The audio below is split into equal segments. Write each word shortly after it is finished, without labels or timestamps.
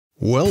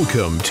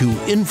Welcome to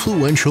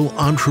Influential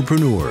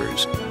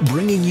Entrepreneurs,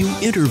 bringing you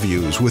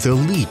interviews with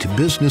elite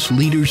business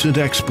leaders and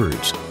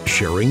experts,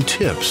 sharing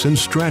tips and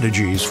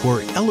strategies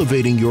for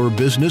elevating your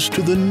business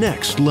to the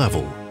next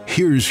level.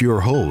 Here's your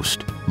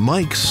host,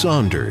 Mike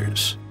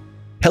Saunders.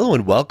 Hello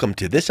and welcome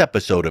to this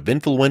episode of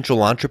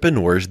Influential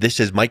Entrepreneurs. This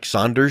is Mike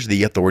Saunders,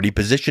 the Authority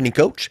Positioning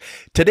Coach.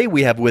 Today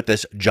we have with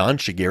us John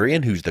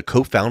Shegerian, who's the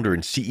co-founder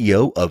and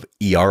CEO of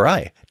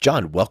ERI.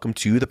 John, welcome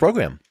to the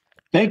program.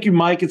 Thank you,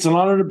 Mike. It's an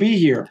honor to be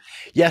here.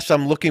 Yes,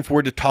 I'm looking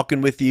forward to talking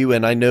with you.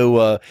 And I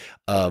know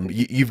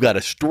you've got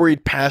a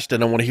storied past,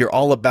 and I want to hear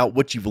all about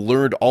what you've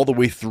learned all the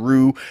way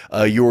through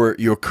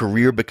your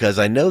career, because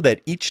I know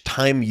that each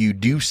time you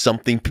do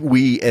something,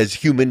 we as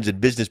humans and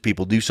business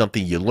people do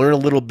something, you learn a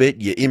little bit,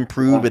 you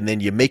improve, and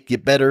then you make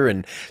it better.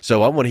 And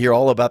so I want to hear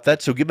all about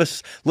that. So give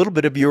us a little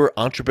bit of your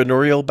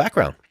entrepreneurial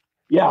background.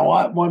 Yeah,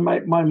 well,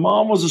 my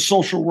mom was a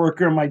social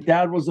worker and my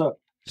dad was a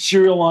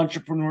serial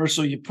entrepreneur.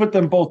 So you put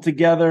them both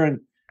together and,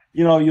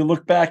 you know, you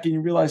look back and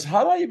you realize,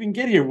 how did I even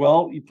get here?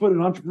 Well, you put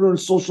an entrepreneur and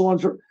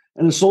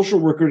a social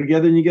worker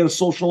together and you get a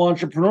social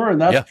entrepreneur.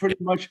 And that's pretty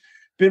much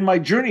been my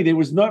journey. There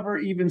was never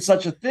even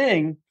such a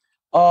thing,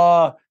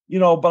 but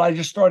I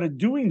just started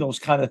doing those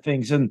kind of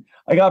things. And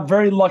I got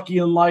very lucky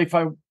in life.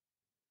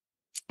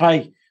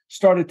 I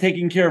started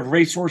taking care of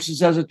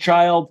racehorses as a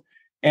child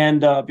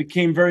and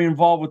became very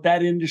involved with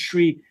that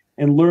industry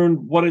and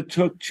learned what it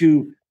took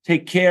to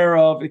take care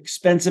of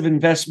expensive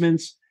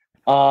investments,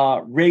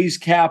 raise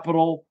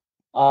capital,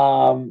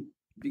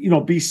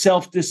 be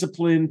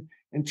self-disciplined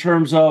in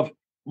terms of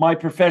my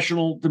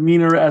professional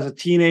demeanor as a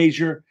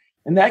teenager.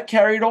 And that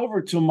carried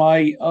over to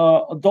my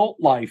adult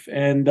life.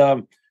 And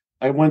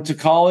I went to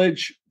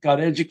college,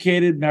 got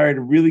educated, married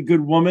a really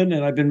good woman,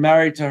 and I've been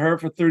married to her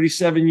for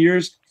 37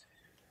 years.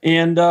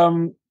 And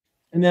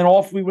then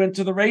off we went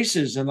to the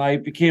races, and I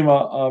became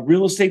a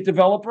real estate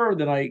developer.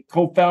 Then I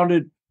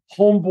co-founded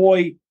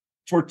Homeboy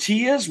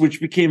Tortillas, which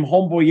became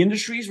Homeboy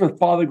Industries with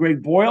Father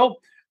Greg Boyle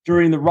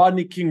during the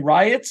Rodney King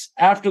riots.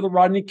 After the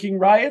Rodney King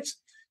riots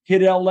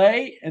hit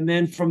LA, and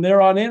then from there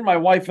on in, my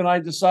wife and I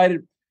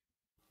decided,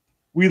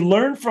 we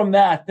learned from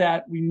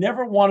that we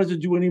never wanted to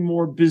do any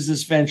more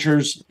business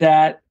ventures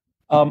that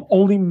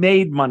only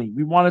made money.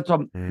 We wanted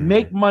to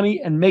make money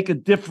and make a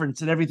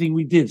difference in everything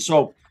we did.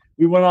 So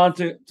we went on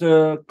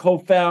to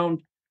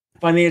co-found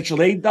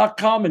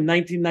financialaid.com in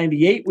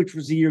 1998, which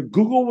was the year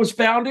Google was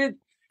founded.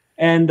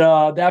 And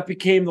that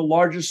became the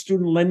largest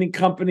student lending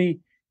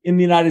company in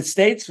the United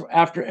States.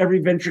 After every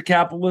venture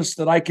capitalist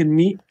that I can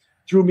meet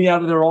threw me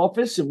out of their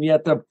office, and we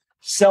had to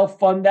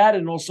self-fund that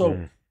and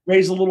also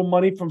raise a little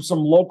money from some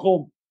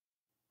local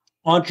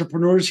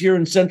entrepreneurs here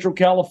in Central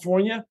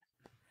California.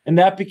 And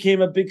that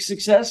became a big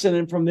success. And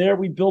then from there,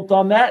 we built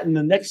on that. And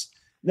the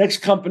next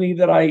company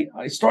that I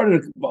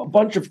started a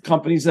bunch of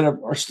companies that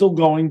are still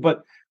going,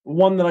 but the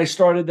one that I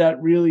started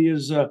that really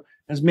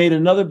has made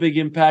another big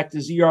impact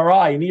is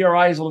ERI. And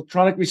ERI is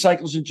Electronic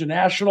Recycles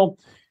International.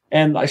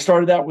 And I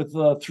started that with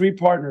three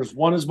partners.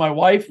 One is my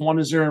wife, one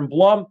is Aaron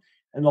Blum,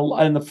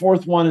 and the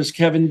fourth one is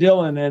Kevin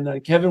Dillon.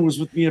 And Kevin was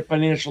with me at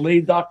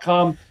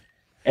financialaid.com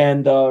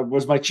and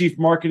was my chief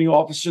marketing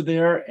officer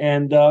there.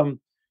 And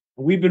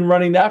we've been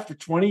running that for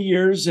 20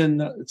 years.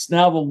 And it's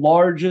now the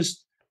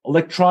largest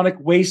electronic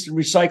waste and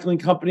recycling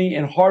company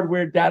and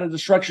hardware data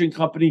destruction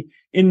company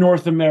in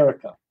North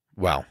America.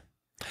 Wow.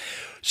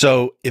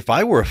 So if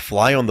I were a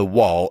fly on the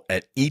wall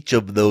at each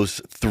of those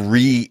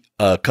three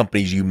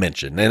companies you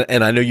mentioned,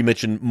 and I know you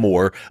mentioned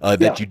more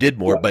that you did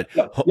more, but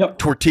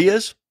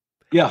Tortillas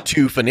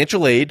to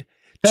financial aid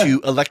to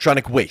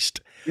electronic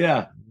waste.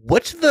 Yeah.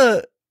 What's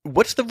the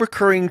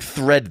recurring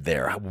thread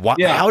there?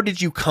 How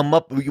did you come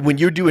up when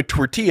you're doing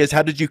Tortillas?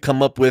 How did you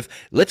come up with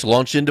let's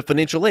launch into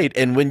financial aid?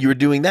 And when you were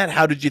doing that,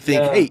 how did you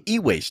think, hey,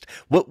 e-waste?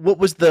 What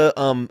was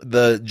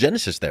the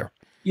genesis there?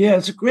 Yeah,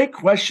 it's a great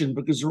question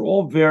because they're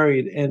all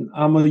varied. And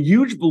I'm a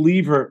huge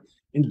believer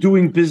in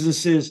doing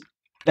businesses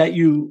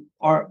here's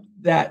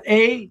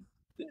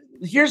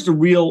the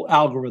real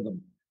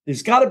algorithm.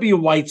 There's got to be a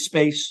white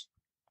space.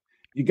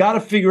 You got to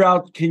figure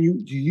out, do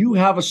you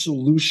have a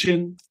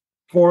solution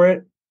for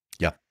it?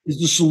 Yeah. Is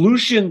the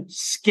solution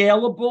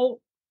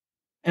scalable?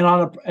 And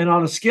on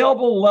a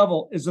scalable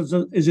level, is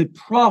it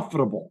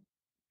profitable?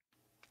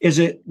 Is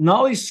it not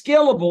only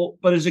scalable,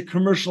 but is it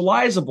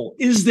commercializable?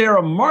 Is there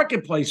a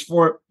marketplace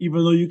for it,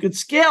 even though you could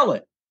scale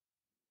it?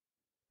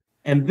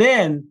 And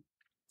then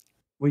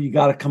what you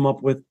got to come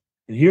up with,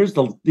 and here's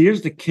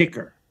the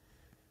kicker.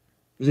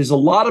 There's a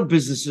lot of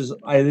businesses,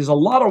 there's a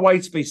lot of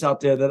white space out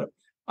there that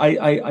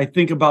I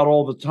think about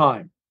all the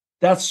time.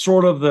 That's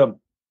sort of the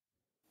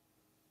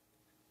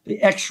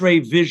X-ray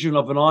vision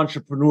of an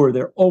entrepreneur.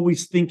 They're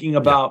always thinking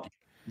about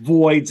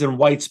voids and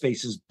white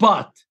spaces,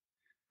 but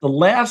the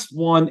last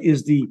one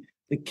is the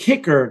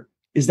kicker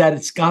is that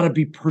it's got to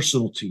be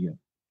personal to you.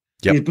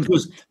 Yep.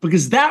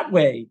 Because that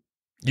way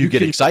you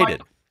get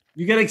excited.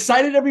 You get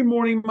excited every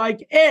morning,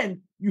 Mike,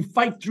 and you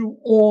fight through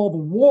all the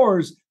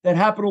wars that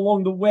happen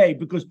along the way,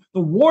 because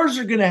the wars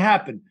are going to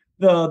happen.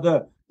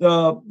 The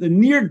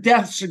near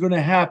deaths are going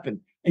to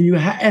happen. And it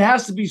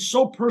has to be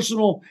so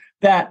personal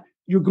that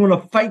you're going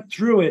to fight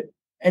through it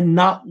and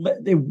not let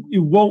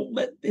you won't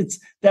let it's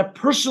that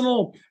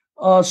personal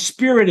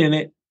spirit in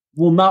it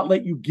will not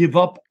let you give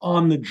up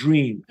on the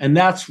dream. And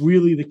that's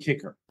really the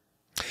kicker.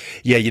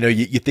 Yeah,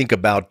 you think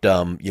about,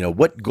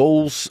 what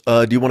goals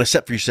do you want to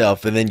set for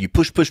yourself? And then you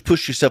push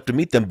yourself to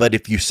meet them. But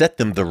if you set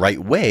them the right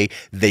way,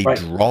 they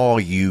draw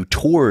you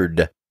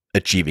toward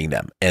achieving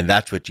them. And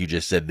that's what you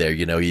just said there.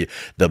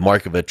 The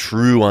mark of a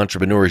true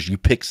entrepreneur is you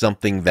pick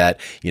something that,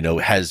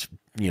 has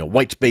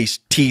white space,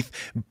 teeth,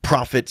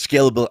 profit,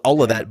 scalable,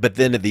 all of that. But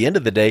then at the end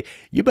of the day,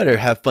 you better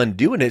have fun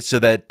doing it so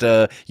that,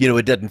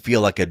 it doesn't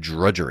feel like a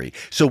drudgery.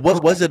 So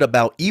what was it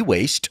about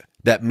e-waste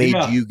that made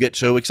you get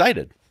so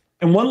excited?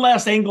 And one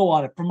last angle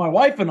on it from my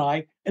wife and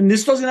I, and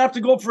this doesn't have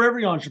to go for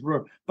every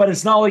entrepreneur, but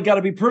it's not only got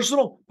to be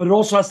personal, but it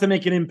also has to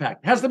make an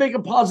impact. It has to make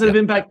a positive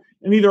impact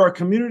in either our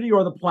community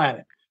or the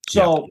planet.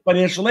 So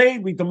financial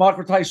aid, we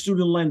democratize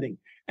student lending.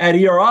 At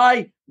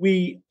ERI,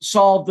 we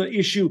solved the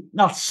issue,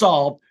 not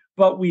solved,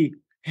 but we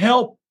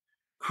helped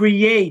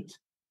create.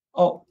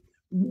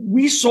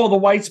 We saw the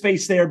white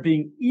space there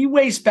being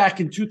e-waste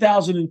back in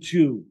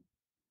 2002,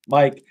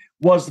 Mike,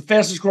 was the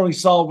fastest growing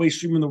solid waste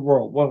stream in the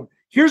world. Well,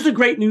 here's the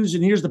great news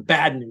and here's the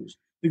bad news.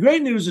 The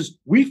great news is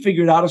we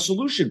figured out a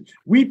solution.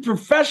 We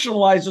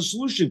professionalized a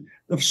solution.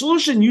 The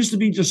solution used to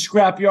be just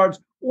scrap yards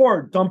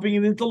or dumping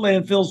it into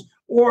landfills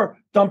or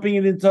dumping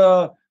it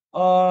into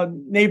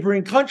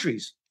neighboring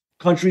countries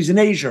in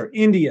Asia,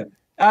 India,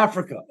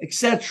 Africa,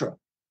 etc.,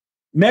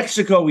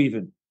 Mexico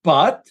even.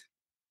 But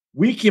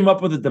we came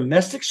up with a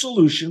domestic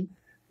solution.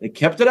 They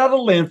kept it out of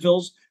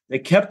landfills. They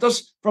kept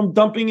us from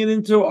dumping it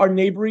into our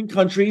neighboring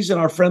countries and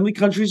our friendly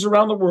countries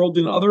around the world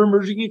in other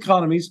emerging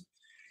economies.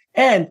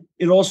 And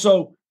it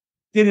also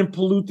didn't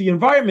pollute the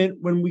environment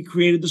when we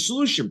created the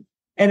solution.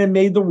 And it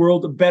made the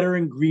world a better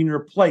and greener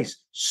place.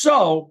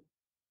 So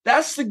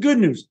that's the good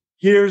news.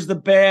 Here's the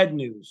bad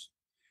news.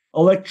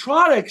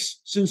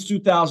 Electronics since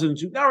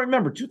 2002. Now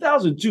remember,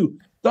 2002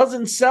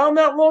 doesn't sound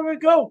that long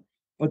ago,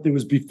 but there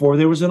was before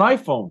there was an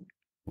iPhone,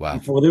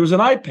 before there was an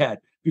iPad,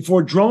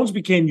 before drones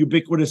became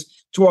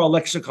ubiquitous to our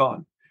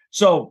lexicon.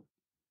 So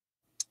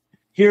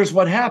here's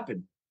what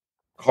happened.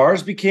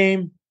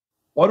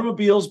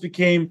 Automobiles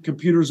became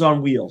computers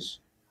on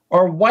wheels.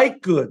 Our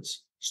white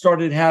goods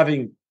started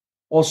having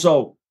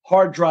also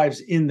hard drives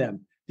in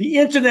them. The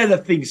Internet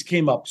of Things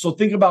came up. So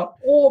think about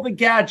all the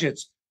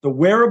gadgets, the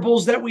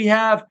wearables that we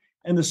have,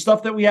 and the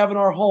stuff that we have in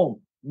our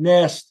home.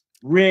 Nest,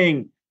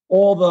 Ring,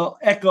 all the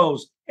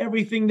Echoes,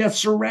 everything that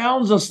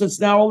surrounds us that's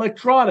now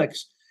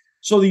electronics.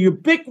 So the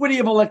ubiquity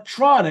of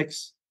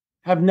electronics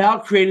have now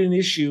created an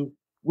issue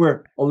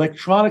where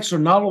electronics are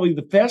not only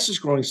the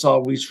fastest growing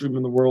solid waste stream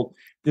in the world,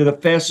 they're the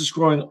fastest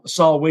growing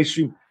solid waste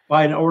stream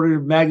by an order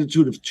of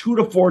magnitude of 2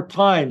 to 4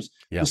 times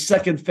the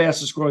second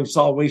fastest growing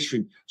solid waste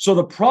stream. So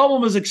the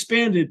problem has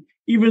expanded,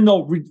 even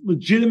though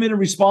legitimate and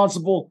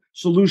responsible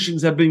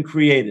solutions have been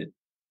created.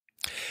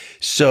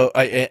 So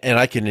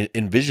I can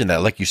envision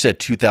that, like you said,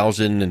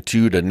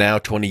 2002 to now,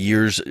 20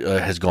 years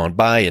has gone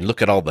by, and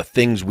look at all the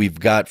things we've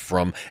got.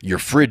 From your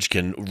fridge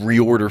can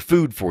reorder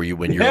food for you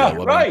when you're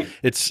low. I mean,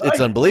 it's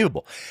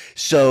unbelievable.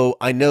 So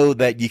I know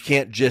that you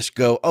can't just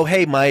go, oh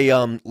hey,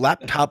 my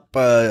laptop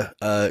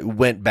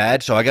went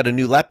bad, so I got a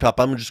new laptop.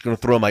 I'm just going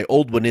to throw my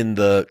old one in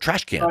the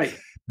trash can.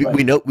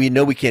 We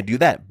know we can't do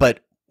that.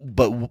 But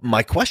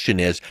my question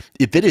is,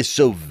 if it is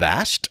so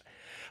vast,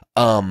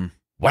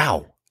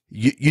 wow.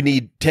 You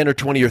need 10 or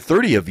 20 or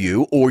 30 of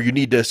you, or you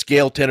need to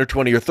scale 10 or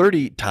 20 or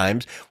 30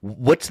 times.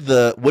 What's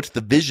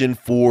the vision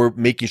for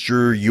making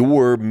sure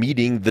you're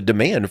meeting the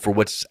demand for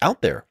what's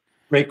out there?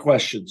 Great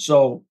question.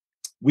 So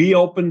when we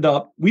opened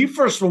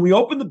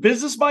the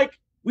business, Mike,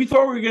 we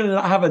thought we were going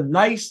to have a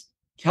nice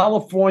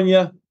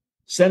California,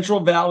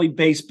 Central Valley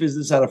based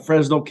business out of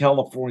Fresno,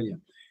 California.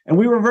 And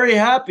we were very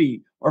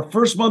happy. Our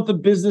first month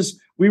of business,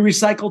 we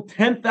recycled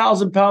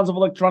 10,000 pounds of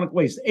electronic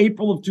waste,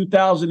 April of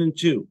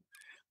 2002.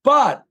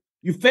 But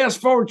you fast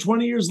forward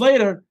 20 years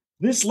later,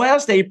 this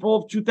last April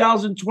of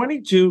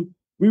 2022,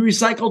 we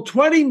recycled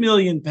 20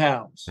 million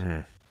pounds.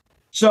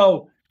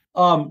 So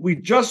we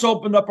just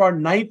opened up our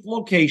 9th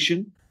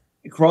location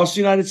across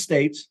the United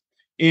States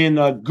in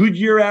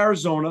Goodyear,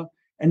 Arizona.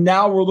 And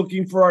now we're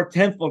looking for our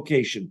 10th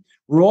location.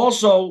 We're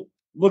also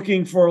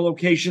looking for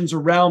locations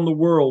around the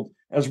world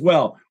as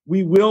well.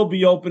 We will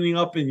be opening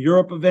up in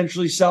Europe,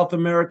 eventually South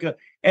America,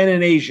 and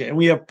in Asia. And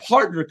we have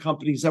partner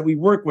companies that we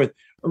work with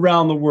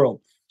around the world.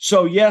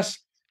 So yes,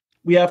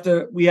 we have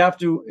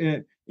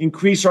to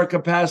increase our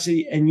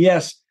capacity, and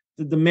yes,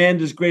 the demand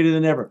is greater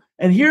than ever.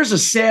 And here's a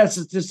sad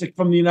statistic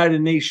from the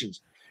United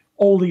Nations: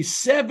 only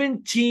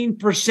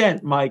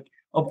 17%, Mike,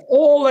 of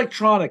all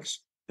electronics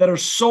that are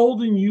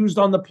sold and used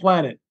on the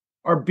planet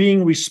are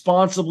being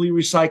responsibly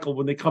recycled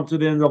when they come to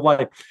the end of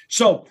life.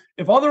 So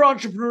if other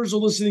entrepreneurs are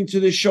listening to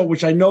this show,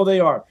 which I know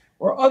they are,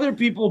 or other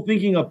people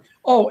thinking of,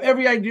 oh,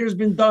 every idea has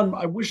been done,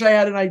 I wish I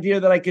had an idea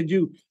that I could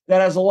do that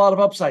has a lot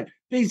of upside.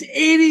 There's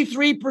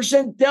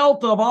 83%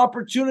 delta of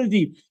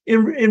opportunity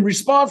in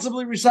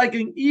responsibly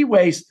recycling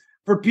e-waste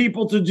for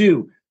people to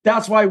do.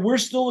 That's why we're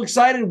still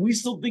excited. We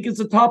still think it's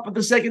the top of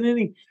the second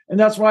inning. And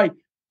that's why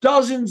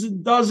dozens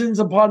and dozens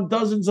upon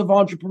dozens of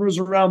entrepreneurs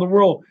around the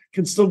world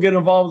can still get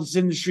involved in this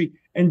industry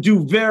and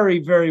do very,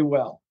 very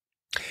well.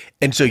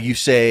 And so you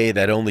say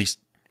that only,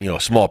 a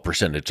small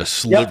percentage, a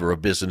sliver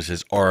of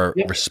businesses are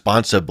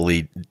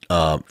responsibly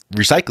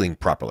recycling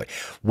properly.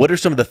 What are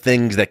some of the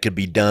things that could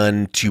be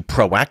done to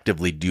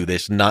proactively do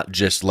this? Not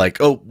just like,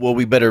 oh, well,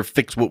 we better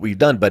fix what we've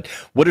done, but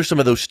what are some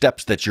of those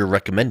steps that you're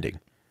recommending?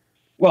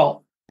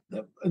 Well,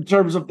 in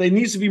terms of, there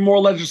needs to be more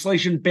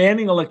legislation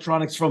banning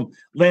electronics from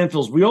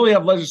landfills. We only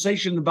have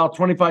legislation in about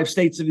 25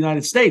 states of the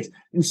United States.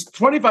 In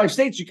 25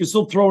 states, you can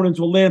still throw it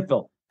into a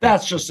landfill.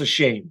 That's just a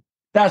shame.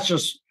 That's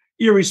just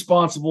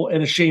irresponsible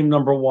and a shame,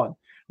 number one.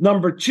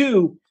 Number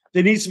two,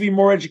 there needs to be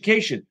more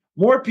education.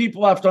 More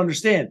people have to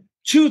understand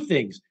two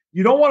things.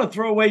 You don't want to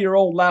throw away your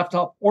old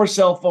laptop or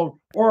cell phone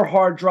or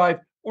hard drive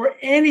or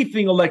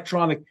anything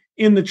electronic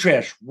in the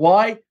trash.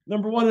 Why?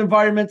 Number one,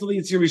 environmentally,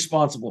 it's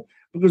irresponsible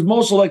because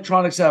most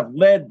electronics have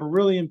lead,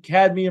 beryllium,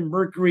 cadmium,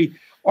 mercury,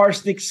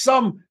 arsenic,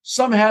 some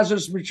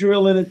hazardous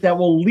material in it that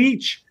will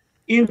leach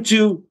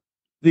into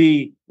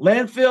the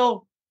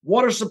landfill,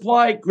 water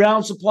supply,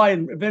 ground supply,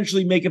 and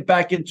eventually make it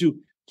back into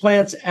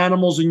plants,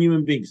 animals, and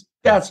human beings.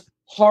 That's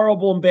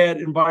horrible and bad,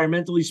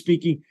 environmentally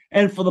speaking,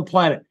 and for the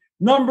planet.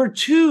 Number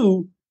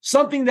two,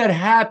 something that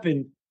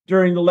happened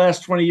during the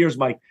last 20 years,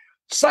 Mike.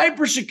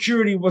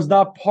 Cybersecurity was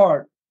not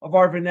part of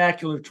our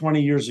vernacular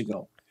 20 years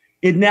ago.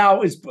 It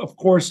now is, of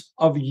course,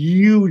 a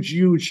huge,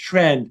 huge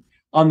trend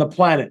on the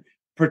planet.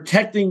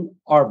 Protecting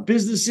our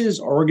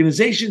businesses, our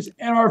organizations,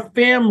 and our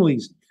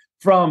families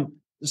from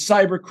the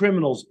cyber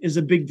criminals is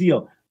a big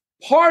deal.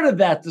 Part of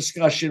that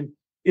discussion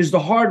is the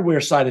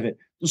hardware side of it.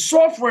 The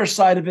software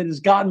side of it has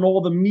gotten all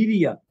the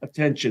media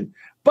attention.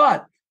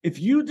 But if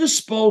you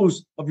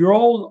dispose of your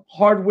old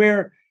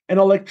hardware and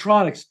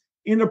electronics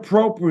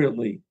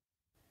inappropriately,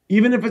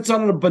 even if it's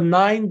on a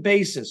benign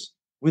basis,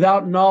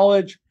 without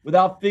knowledge,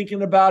 without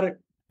thinking about it,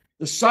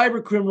 the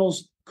cyber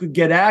criminals could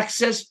get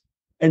access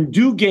and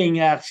do gain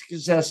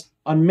access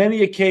on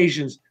many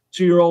occasions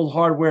to your old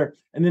hardware,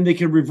 and then they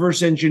can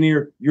reverse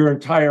engineer your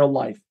entire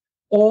life.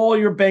 All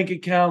your bank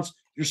accounts,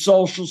 your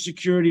social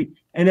security,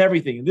 and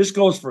everything. And this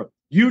goes for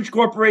huge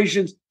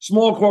corporations,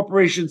 small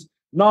corporations,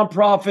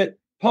 nonprofit,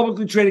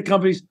 publicly traded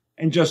companies,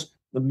 and just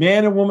the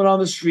man and woman on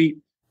the street,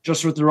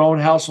 just with their own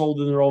household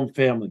and their own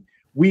family.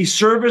 We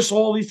service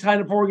all these kind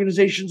of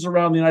organizations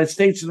around the United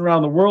States and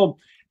around the world,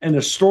 and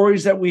the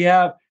stories that we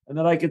have and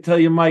that I can tell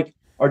you, Mike,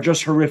 are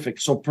just horrific.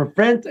 So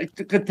prevent a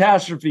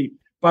catastrophe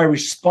by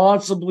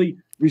responsibly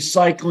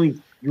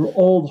recycling your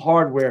old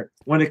hardware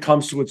when it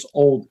comes to its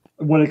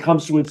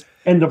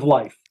end of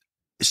life.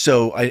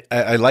 So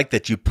I like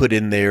that you put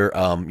in there,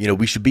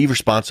 we should be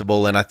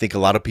responsible, and I think a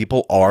lot of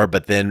people are,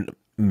 but then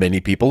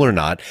many people are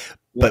not.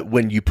 Yep. But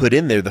when you put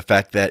in there the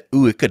fact that,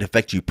 it could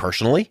affect you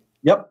personally.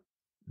 Yep.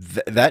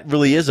 That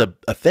really is a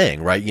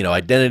thing, right?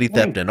 Identity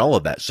theft and all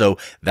of that. So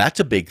that's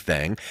a big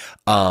thing.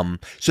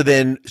 So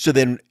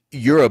then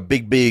you're a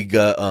big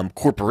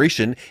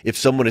corporation. If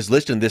someone is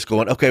listening to this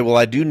going, okay, well,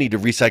 I do need to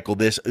recycle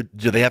this.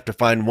 Do they have to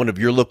find one of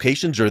your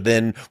locations, or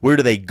then where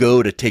do they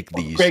go to take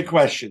these? Great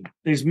question.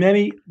 There's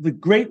many. The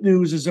great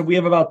news is that we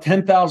have about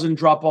 10,000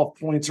 drop-off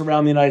points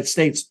around the United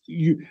States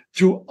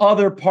through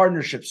other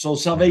partnerships. So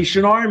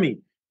Salvation Army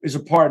is a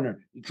partner.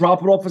 You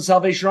drop it off at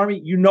Salvation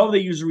Army, they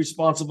use a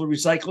responsible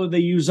recycler. They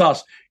use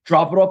us.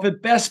 Drop it off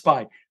at Best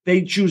Buy.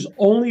 They choose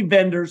only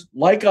vendors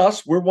like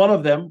us. We're one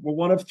of them. We're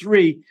one of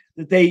three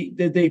that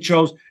they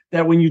chose,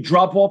 that when you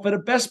drop off at a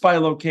Best Buy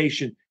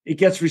location, it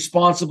gets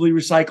responsibly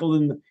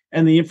recycled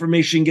and the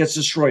information gets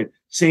destroyed.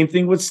 Same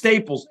thing with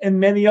Staples and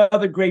many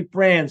other great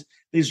brands.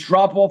 These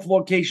drop-off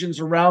locations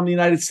around the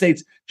United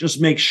States, just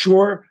make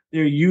sure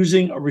they're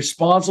using a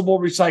responsible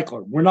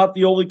recycler. We're not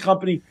the only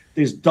company.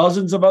 There's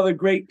dozens of other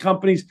great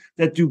companies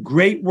that do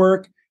great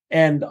work,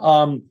 and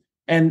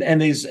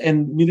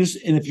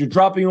if you're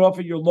dropping it off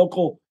at your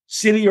local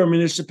city or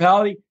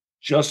municipality,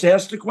 just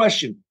ask the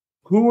question: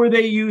 who are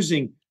they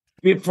using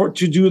to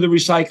do the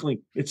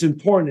recycling? It's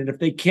important, and if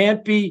they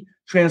can't be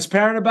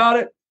transparent about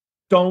it,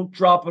 don't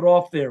drop it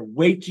off there.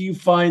 Wait till you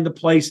find the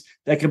place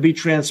that can be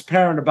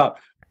transparent about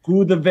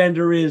who the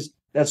vendor is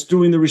that's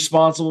doing the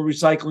responsible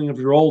recycling of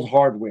your old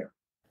hardware.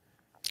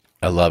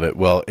 I love it.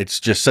 Well, it's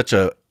just such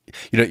a,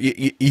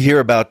 you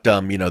hear about,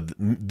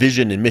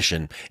 vision and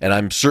mission, and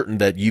I'm certain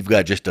that you've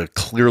got just a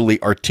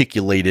clearly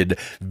articulated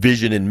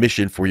vision and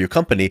mission for your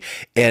company.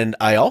 And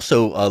I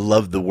also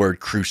love the word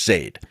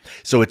crusade.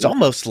 So it's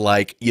almost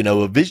like,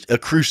 a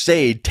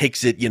crusade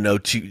takes it,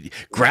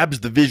 grabs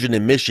the vision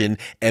and mission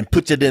and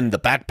puts it in the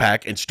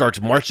backpack and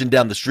starts marching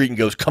down the street and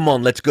goes, come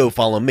on, let's go,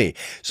 follow me.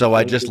 So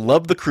I just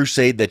love the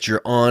crusade that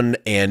you're on,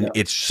 and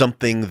it's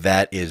something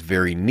that is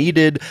very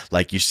needed.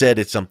 Like you said,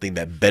 it's something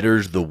that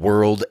betters the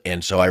world.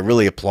 And so I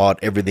really applaud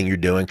everything you're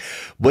doing.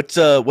 What's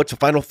a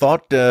final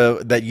thought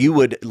that you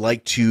would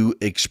like to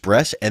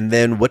express, and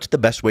then what's the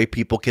best way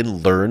people can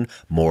learn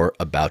more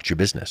about your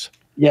business?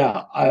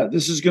 Yeah,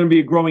 this is going to be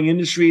a growing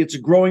industry. It's a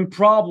growing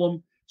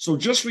problem. So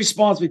just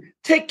responsibly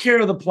take care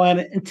of the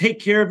planet and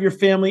take care of your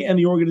family and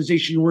the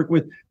organization you work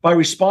with by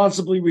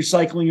responsibly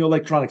recycling your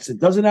electronics. It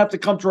doesn't have to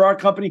come to our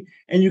company,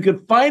 and you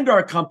can find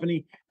our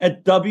company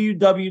at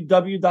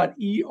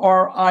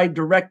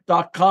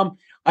www.eridirect.com.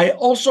 I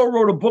also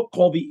wrote a book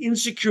called The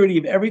Insecurity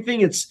of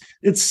Everything.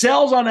 It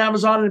sells on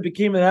Amazon and it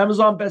became an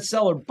Amazon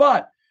bestseller.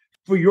 But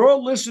for your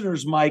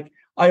listeners, Mike,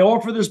 I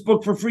offer this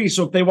book for free.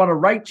 So if they want to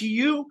write to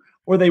you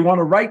or they want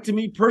to write to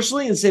me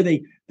personally and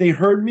say they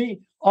heard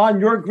me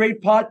on your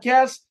great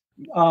podcast,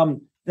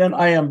 then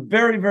I am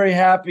very, very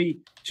happy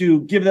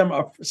to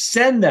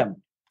send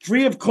them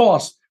free of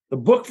cost, the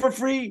book for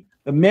free,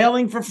 the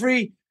mailing for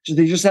free. So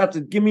they just have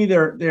to give me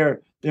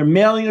their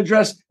mailing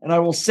address, and I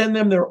will send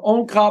them their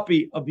own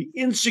copy of The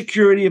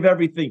Insecurity of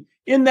Everything.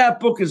 In that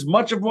book is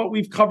much of what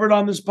we've covered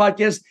on this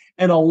podcast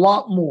and a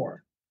lot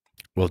more.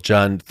 Well,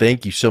 John,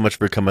 thank you so much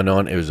for coming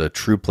on. It was a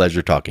true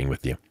pleasure talking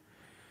with you.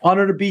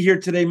 Honor to be here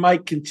today,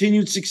 Mike.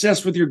 Continued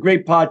success with your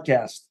great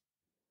podcast.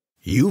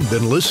 You've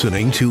been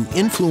listening to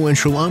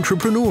Influential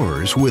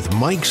Entrepreneurs with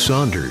Mike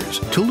Saunders.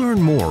 To learn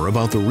more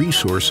about the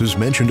resources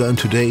mentioned on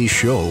today's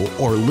show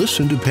or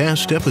listen to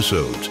past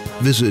episodes,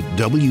 visit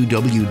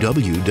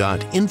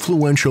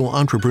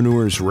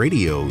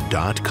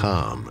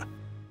www.influentialentrepreneursradio.com.